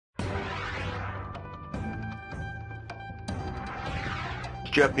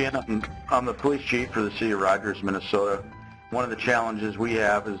Jeff Beahen. I'm the police chief for the city of Rogers, Minnesota. One of the challenges we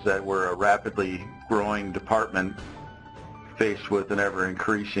have is that we're a rapidly growing department faced with an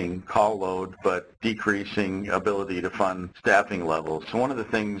ever-increasing call load but decreasing ability to fund staffing levels. So one of the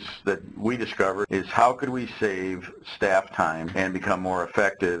things that we discovered is how could we save staff time and become more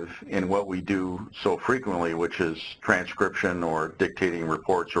effective in what we do so frequently, which is transcription or dictating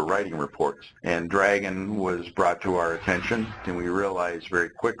reports or writing reports. And Dragon was brought to our attention, and we realized very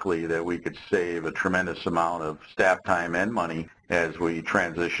quickly that we could save a tremendous amount of staff time and money as we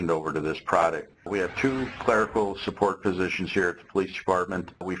transitioned over to this product. We have 2 clerical support positions here at the police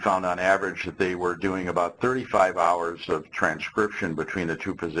department. We found on average that they were doing about 35 hours of transcription between the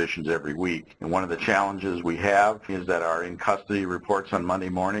 2 positions every week. And one of the challenges we have is that our in-custody reports on Monday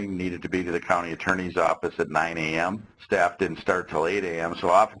morning needed to be to the county attorney's office at 9 a.m. Staff didn't start till 8 a.m., so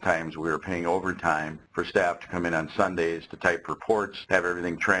oftentimes we were paying overtime for staff to come in on Sundays to type reports, have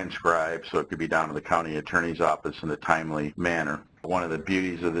everything transcribed so it could be down to the county attorney's office in a timely manner. One of the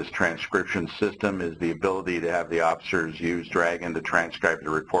beauties of this transcription system is the ability to have the officers use Dragon to transcribe the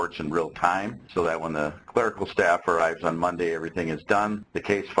reports in real time so that when the clerical staff arrives on Monday, everything is done, the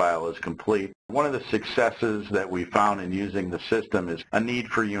case file is complete. One of the successes that we found in using the system is a need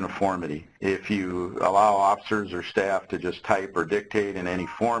for uniformity. If you allow officers or staff to just type or dictate in any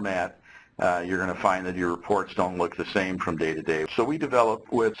format, you're going to find that your reports don't look the same from day to day. So we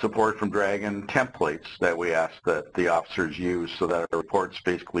developed, with support from Dragon, templates that we ask that the officers use so that our reports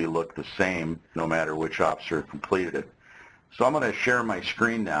basically look the same no matter which officer completed it. So I'm going to share my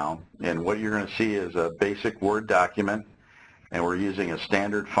screen now, and what you're going to see is a basic Word document, and we're using a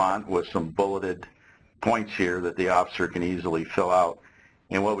standard font with some bulleted points here that the officer can easily fill out.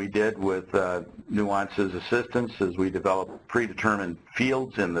 And what we did with Nuance's assistance is we developed predetermined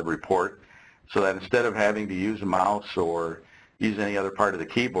fields in the report so that instead of having to use a mouse or use any other part of the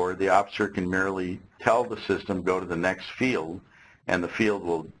keyboard, the officer can merely tell the system go to the next field, and the field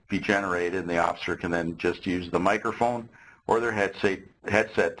will be generated, and the officer can then just use the microphone or their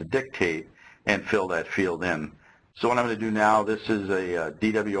headset to dictate and fill that field in. So what I'm going to do now, this is a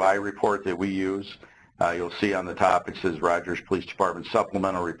DWI report that we use. You'll see on the top it says Rogers Police Department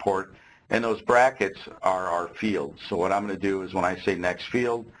Supplemental Report, and those brackets are our fields. So what I'm going to do is when I say next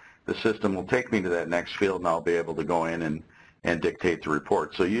field, the system will take me to that next field, and I'll be able to go in and dictate the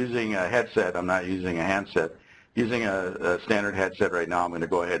report. So using a headset, I'm not using a handset. Using a standard headset right now, I'm going to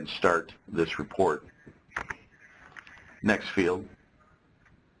go ahead and start this report. Next field,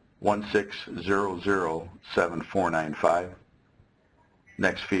 16007495.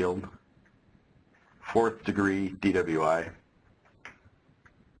 Next field, 4th degree DWI.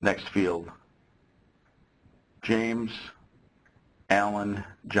 Next field, James Allen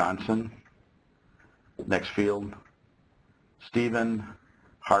Johnson. Next field, Stephen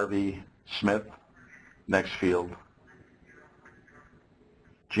Harvey Smith. Next field,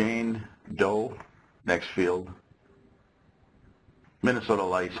 Jane Doe. Next field, Minnesota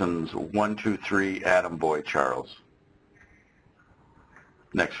license 123 Adam Boy Charles.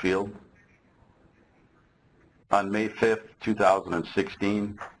 Next field, on May 5th,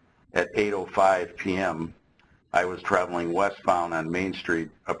 2016, at 8:05 p.m., I was traveling westbound on Main Street,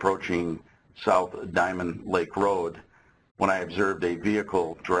 approaching South Diamond Lake Road, when I observed a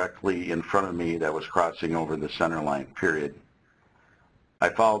vehicle directly in front of me that was crossing over the center line, period. I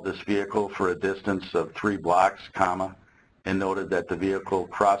followed this vehicle for a distance of 3 blocks, and noted that the vehicle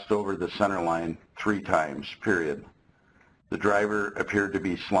crossed over the center line 3 times, period. The driver appeared to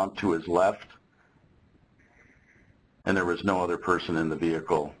be slumped to his left, and there was no other person in the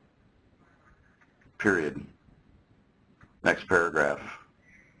vehicle, period. Next paragraph.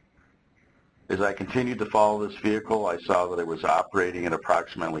 As I continued to follow this vehicle, I saw that it was operating at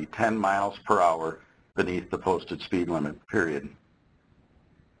approximately 10 miles per hour beneath the posted speed limit, period.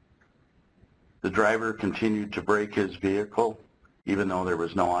 The driver continued to brake his vehicle, even though there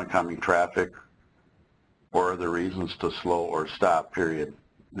was no oncoming traffic or other reasons to slow or stop, period.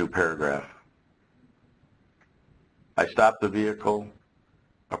 New paragraph. I stopped the vehicle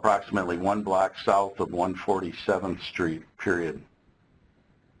approximately 1 block south of 147th Street, period.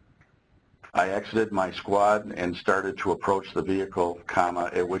 I exited my squad and started to approach the vehicle,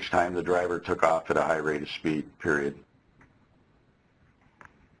 at which time the driver took off at a high rate of speed, period.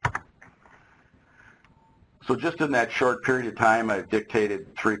 So just in that short period of time, I've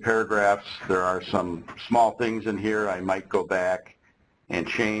dictated 3 paragraphs. There are some small things in here I might go back and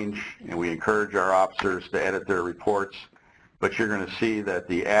change, and we encourage our officers to edit their reports. But you're going to see that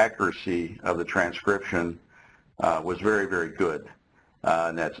the accuracy of the transcription was very, very good.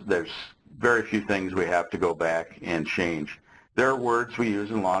 And there's very few things we have to go back and change. There are words we use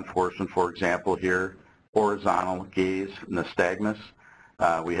in law enforcement, for example here, horizontal gaze, nystagmus.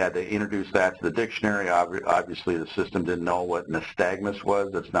 We had to introduce that to the dictionary. Obviously the system didn't know what nystagmus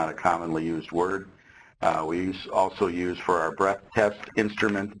was. That's not a commonly used word. We also use for our breath test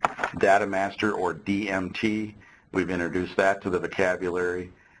instrument, Data Master or DMT. We've introduced that to the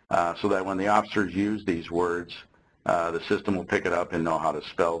vocabulary so that when the officers use these words, the system will pick it up and know how to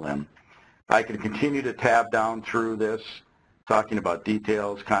spell them. I can continue to tab down through this, talking about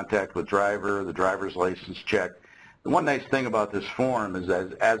details, contact with driver, the driver's license check. The one nice thing about this form is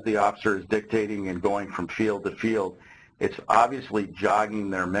that as the officer is dictating and going from field to field, it's obviously jogging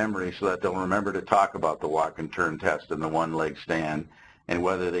their memory so that they'll remember to talk about the walk and turn test and the one-leg stand and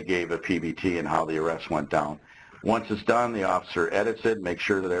whether they gave a PBT and how the arrest went down. Once it's done, the officer edits it, makes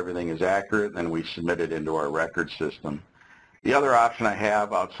sure that everything is accurate, and then we submit it into our record system. The other option I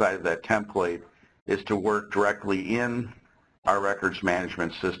have outside of that template is to work directly in our records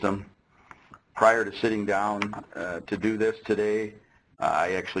management system. Prior to sitting down to do this today,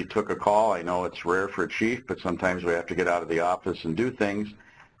 I actually took a call. I know it's rare for a chief, but sometimes we have to get out of the office and do things.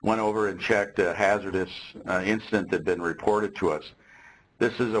 Went over and checked a hazardous incident that had been reported to us.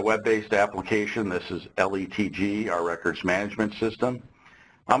 This is a web-based application. This is LETG, our records management system.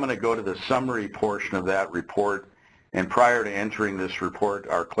 I'm going to go to the summary portion of that report, and prior to entering this report,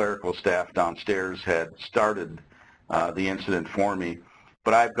 our clerical staff downstairs had started the incident for me.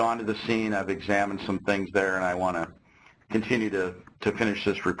 But I've gone to the scene, I've examined some things there, and I want to continue to finish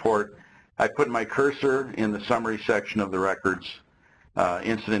this report. I put my cursor in the summary section of the records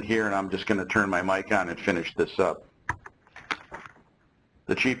incident here, and I'm just going to turn my mic on and finish this up.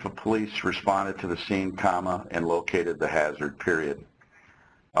 The chief of police responded to the scene, and located the hazard, period.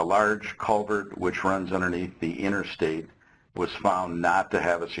 A large culvert which runs underneath the interstate was found not to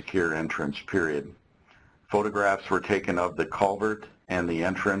have a secure entrance, period. Photographs were taken of the culvert and the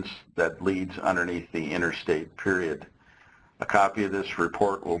entrance that leads underneath the interstate, period. A copy of this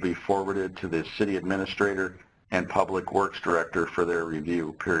report will be forwarded to the city administrator and public works director for their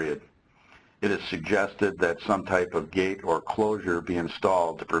review, period. It is suggested that some type of gate or closure be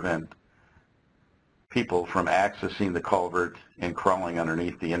installed to prevent people from accessing the culvert and crawling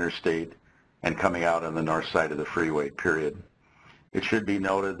underneath the interstate and coming out on the north side of the freeway, period. It should be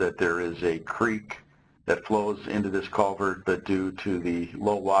noted that there is a creek that flows into this culvert, but due to the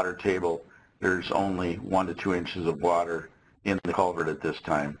low water table, there's only 1 to 2 inches of water in the culvert at this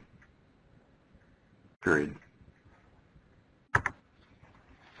time, period.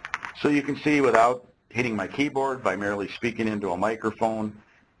 So you can see without hitting my keyboard, by merely speaking into a microphone,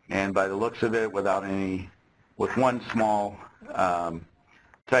 and by the looks of it, with one small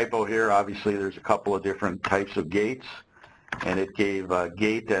typo here, obviously there's a couple of different types of gates, and it gave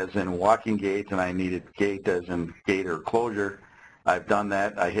gate as in walking gate, and I needed gate as in gate or closure. I've done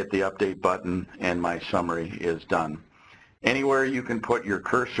that. I hit the update button, and my summary is done. Anywhere you can put your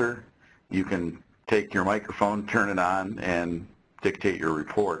cursor, you can take your microphone, turn it on, and dictate your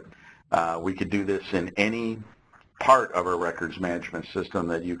report. We could do this in any part of our records management system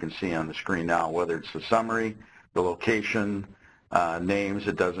that you can see on the screen now, whether it's the summary, the location, names,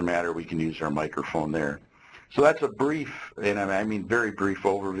 it doesn't matter. We can use our microphone there. So that's a brief, and I mean very brief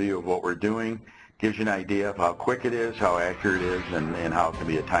overview of what we're doing. Gives you an idea of how quick it is, how accurate it is, and how it can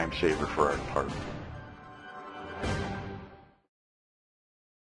be a time saver for our department.